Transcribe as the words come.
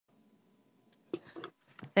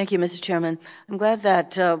Thank you, Mr. Chairman. I'm glad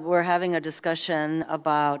that we're having a discussion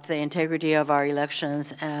about the integrity of our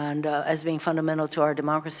elections and as being fundamental to our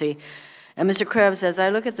democracy. And Mr. Krebs, as I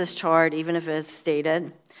look at this chart, even if it's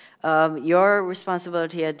stated, your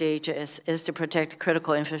responsibility at DHS is to protect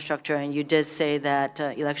critical infrastructure, and you did say that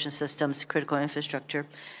election systems, critical infrastructure.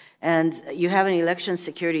 And you have an election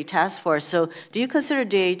security task force. So do you consider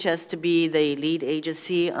DHS to be the lead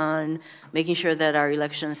agency on making sure that our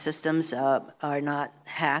election systems are not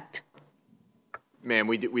hacked? Ma'am,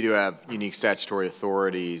 we do have unique statutory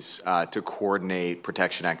authorities to coordinate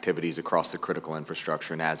protection activities across the critical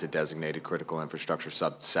infrastructure, and as a designated critical infrastructure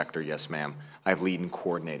subsector, yes, ma'am, I have lead in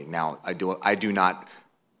coordinating. Now, I do not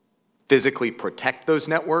physically protect those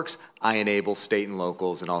networks. I enable state and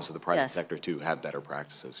locals and also the private sector to have better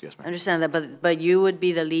practices. Yes, ma'am. I understand that, but you would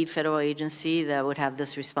be the lead federal agency that would have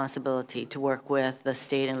this responsibility to work with the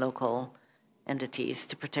state and local entities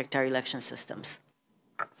to protect our election systems.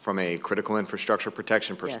 From a critical infrastructure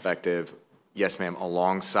protection perspective, yes, ma'am,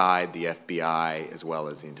 alongside the FBI as well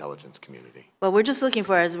as the intelligence community. Well, we're just looking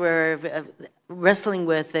for, as we're wrestling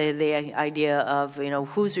with the idea of,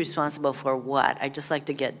 who's responsible for what. I'd just like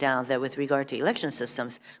to get down that with regard to election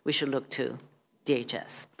systems, we should look to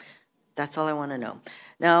DHS. That's all I want to know.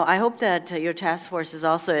 Now, I hope that your task force is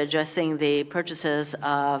also addressing the purchases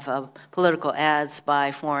of political ads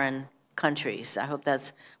by foreign countries. I hope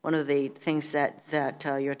that's one of the things that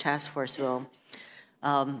your task force will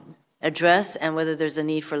address, and whether there's a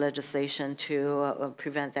need for legislation to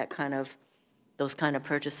prevent those kind of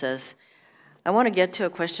purchases. I want to get to a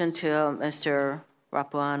question to Mr.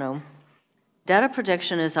 Rapuano. Data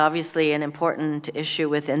protection is obviously an important issue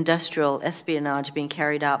with industrial espionage being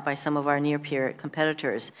carried out by some of our near-peer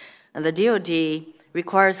competitors. And the DoD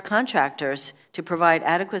requires contractors to provide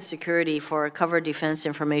adequate security for covered defense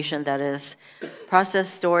information that is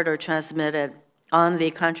processed, stored, or transmitted on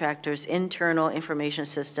the contractor's internal information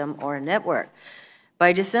system or network.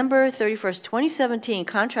 By December 31st, 2017,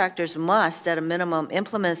 contractors must, at a minimum,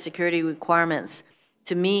 implement security requirements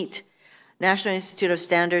to meet National Institute of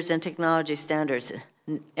Standards and Technology Standards,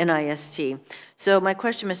 NIST. So my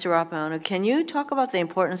question, Mr. Rapuano, can you talk about the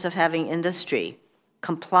importance of having industry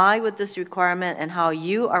comply with this requirement and how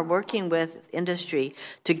you are working with industry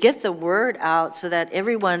to get the word out so that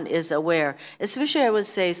everyone is aware, especially I would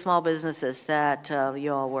say small businesses that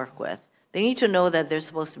you all work with. They need to know that they're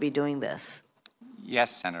supposed to be doing this.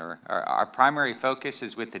 Yes, Senator. Our primary focus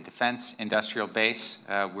is with the defense industrial base,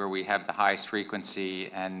 where we have the highest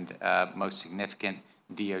frequency and most significant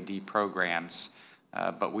DoD programs.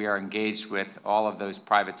 But we are engaged with all of those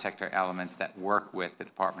private sector elements that work with the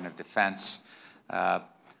Department of Defense.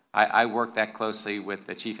 I work that closely with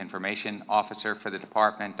the Chief Information Officer for the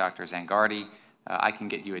department, Dr. Zangardi. I can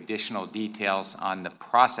get you additional details on the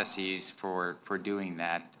processes for doing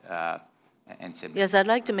that. Yes, I'd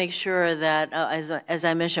like to make sure that, as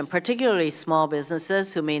I mentioned, particularly small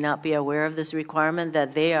businesses who may not be aware of this requirement,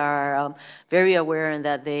 that they are very aware and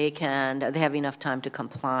that they have enough time to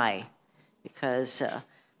comply, because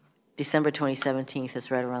December 2017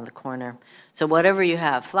 is right around the corner. So whatever you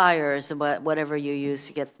have, flyers, whatever you use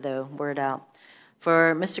to get the word out.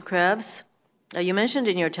 For Mr. Krebs, you mentioned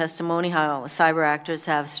in your testimony how cyber actors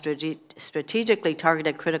have strategically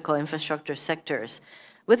targeted critical infrastructure sectors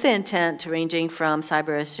with the intent ranging from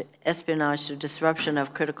cyber espionage to disruption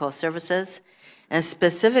of critical services. And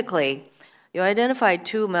specifically, you identified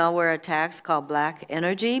two malware attacks called Black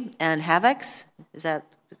Energy and Havocs. Is that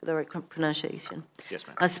the right pronunciation? Yes,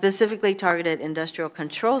 ma'am. Specifically targeted industrial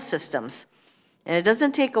control systems. And it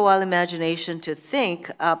doesn't take a wild imagination to think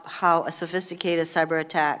up how a sophisticated cyber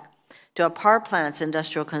attack to a power plant's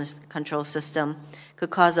industrial control system could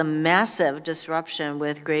cause a massive disruption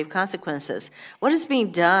with grave consequences. What is being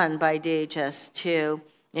done by DHS to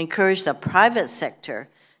encourage the private sector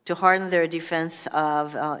to harden their defense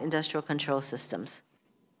of industrial control systems?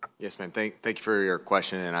 Yes, ma'am. Thank you for your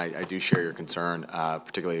question, and I do share your concern,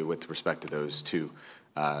 particularly with respect to those two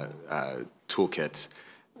toolkits.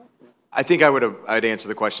 I think I'd answer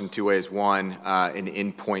the question two ways. One, in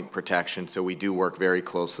endpoint protection. So we do work very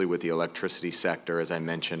closely with the electricity sector, as I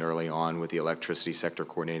mentioned early on, with the Electricity Sector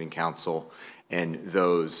Coordinating Council, and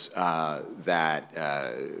those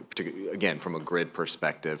again, from a grid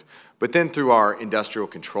perspective. But then through our Industrial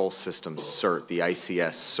Control Systems CERT, the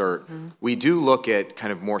ICS CERT, we do look at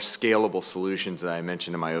kind of more scalable solutions that I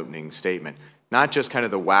mentioned in my opening statement. Not just kind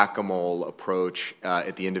of the whack-a-mole approach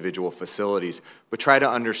at the individual facilities, but try to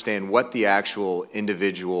understand what the actual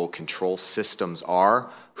individual control systems are,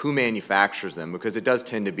 who manufactures them, because it does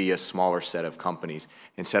tend to be a smaller set of companies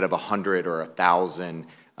instead of 100 or 1,000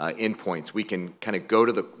 endpoints, we can kind of go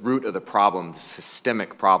to the root of the problem, the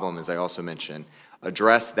systemic problem, as I also mentioned,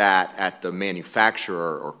 address that at the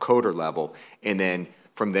manufacturer or coder level, and then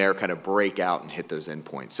from there kind of break out and hit those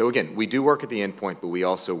endpoints. So again, we do work at the endpoint, but we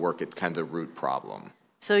also work at kind of the root problem.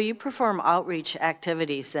 So you perform outreach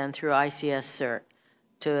activities then through ICS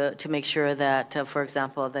CERT to make sure that, for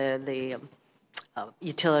example, the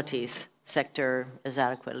utilities sector is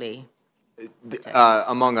adequately.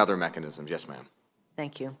 Among other mechanisms, yes, ma'am.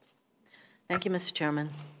 Thank you. Thank you, Mr.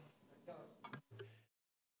 Chairman.